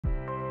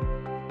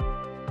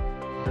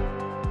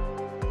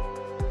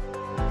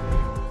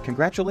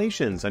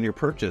Congratulations on your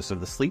purchase of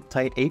the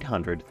Sleeptight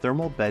 800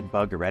 Thermal Bed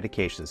Bug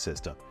Eradication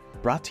System,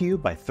 brought to you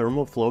by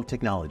Thermalflow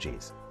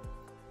Technologies.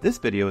 This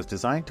video is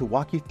designed to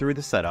walk you through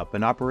the setup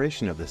and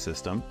operation of the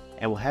system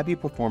and will have you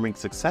performing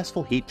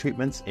successful heat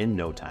treatments in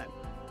no time.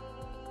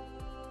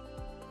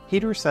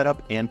 Heater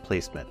setup and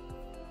placement.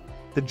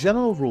 The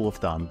general rule of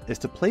thumb is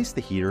to place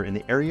the heater in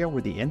the area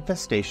where the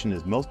infestation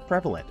is most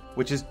prevalent,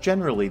 which is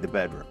generally the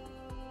bedroom.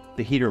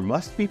 The heater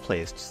must be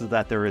placed so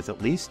that there is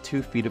at least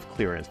 2 feet of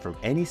clearance from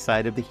any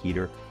side of the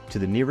heater to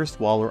the nearest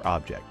wall or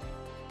object.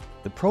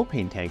 The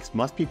propane tanks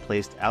must be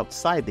placed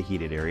outside the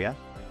heated area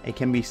and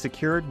can be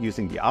secured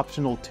using the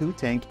optional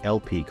 2-tank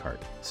LP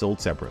cart, sold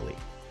separately.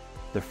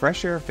 The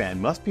fresh air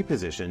fan must be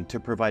positioned to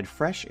provide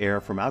fresh air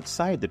from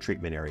outside the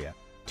treatment area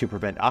to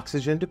prevent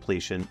oxygen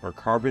depletion or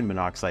carbon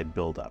monoxide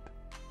buildup.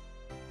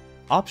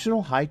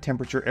 Optional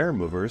high-temperature air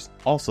movers,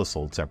 also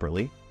sold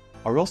separately,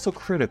 are also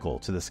critical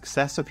to the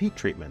success of heat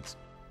treatments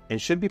and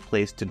should be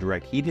placed to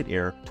direct heated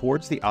air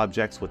towards the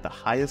objects with the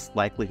highest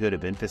likelihood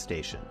of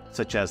infestation,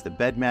 such as the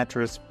bed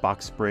mattress,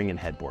 box spring, and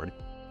headboard,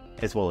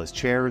 as well as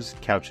chairs,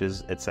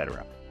 couches,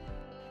 etc.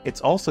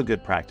 It's also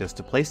good practice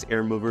to place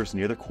air movers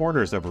near the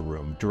corners of a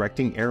room,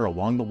 directing air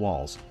along the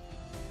walls,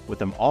 with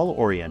them all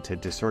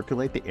oriented to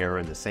circulate the air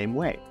in the same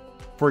way,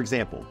 for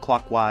example,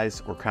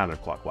 clockwise or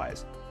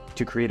counterclockwise,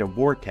 to create a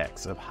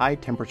vortex of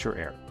high-temperature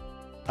air.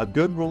 A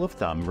good rule of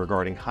thumb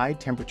regarding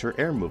high-temperature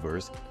air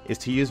movers is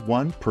to use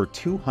one per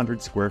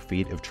 200 square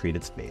feet of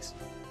treated space.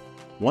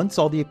 Once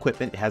all the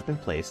equipment has been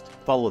placed,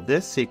 follow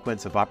this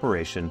sequence of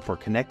operation for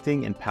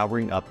connecting and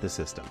powering up the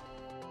system.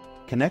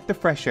 Connect the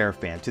fresh air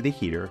fan to the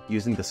heater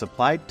using the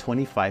supplied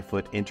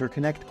 25-foot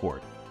interconnect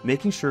cord,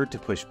 making sure to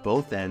push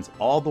both ends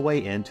all the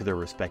way into their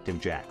respective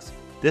jacks.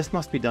 This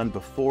must be done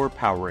before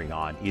powering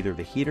on either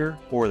the heater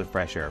or the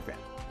fresh air fan.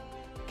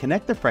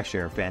 Connect the fresh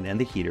air fan and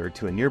the heater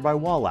to a nearby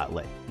wall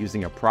outlet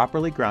using a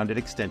properly grounded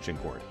extension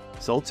cord,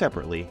 sold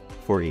separately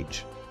for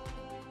each.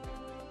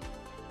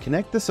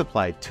 Connect the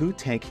supplied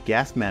 2-tank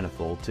gas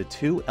manifold to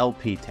 2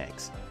 LP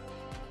tanks,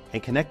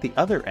 and connect the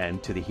other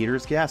end to the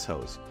heater's gas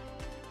hose.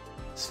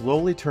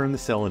 Slowly turn the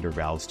cylinder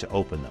valves to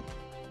open them.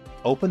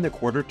 Open the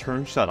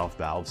quarter-turn shutoff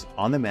valves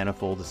on the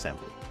manifold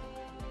assembly.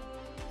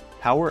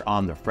 Power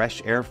on the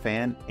fresh air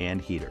fan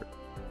and heater.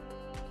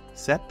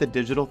 Set the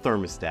digital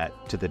thermostat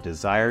to the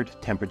desired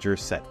temperature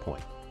set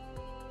point.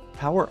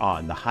 Power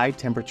on the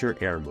high-temperature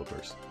air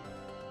movers.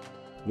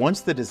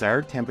 Once the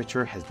desired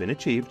temperature has been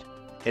achieved,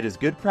 it is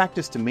good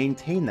practice to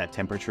maintain that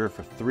temperature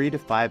for 3 to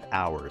 5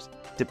 hours,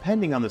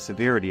 depending on the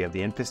severity of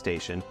the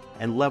infestation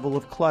and level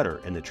of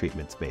clutter in the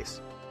treatment space.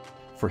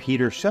 For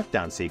heater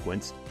shutdown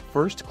sequence,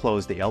 first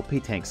close the LP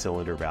tank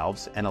cylinder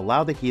valves and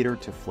allow the heater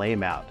to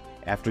flame out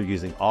after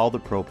using all the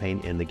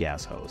propane in the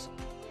gas hose.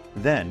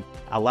 Then,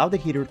 allow the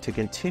heater to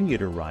continue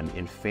to run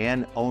in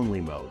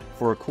fan-only mode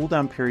for a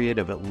cooldown period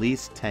of at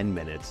least 10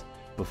 minutes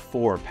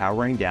before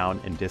powering down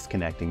and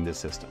disconnecting the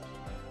system.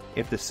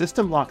 If the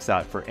system locks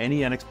out for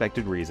any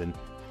unexpected reason,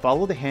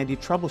 follow the handy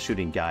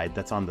troubleshooting guide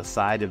that's on the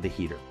side of the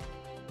heater.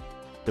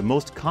 The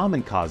most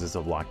common causes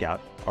of lockout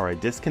are a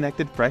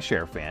disconnected fresh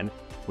air fan,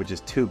 which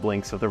is 2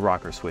 blinks of the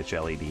rocker switch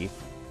LED,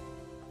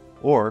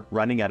 or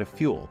running out of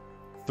fuel,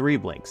 3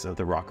 blinks of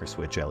the rocker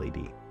switch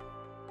LED.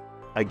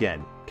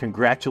 Again,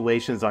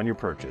 congratulations on your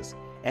purchase,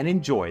 and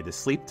enjoy the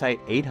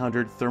Sleeptight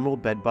 800 Thermal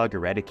Bed Bug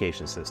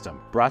Eradication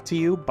System, brought to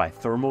you by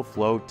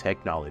Thermalflow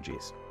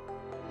Technologies.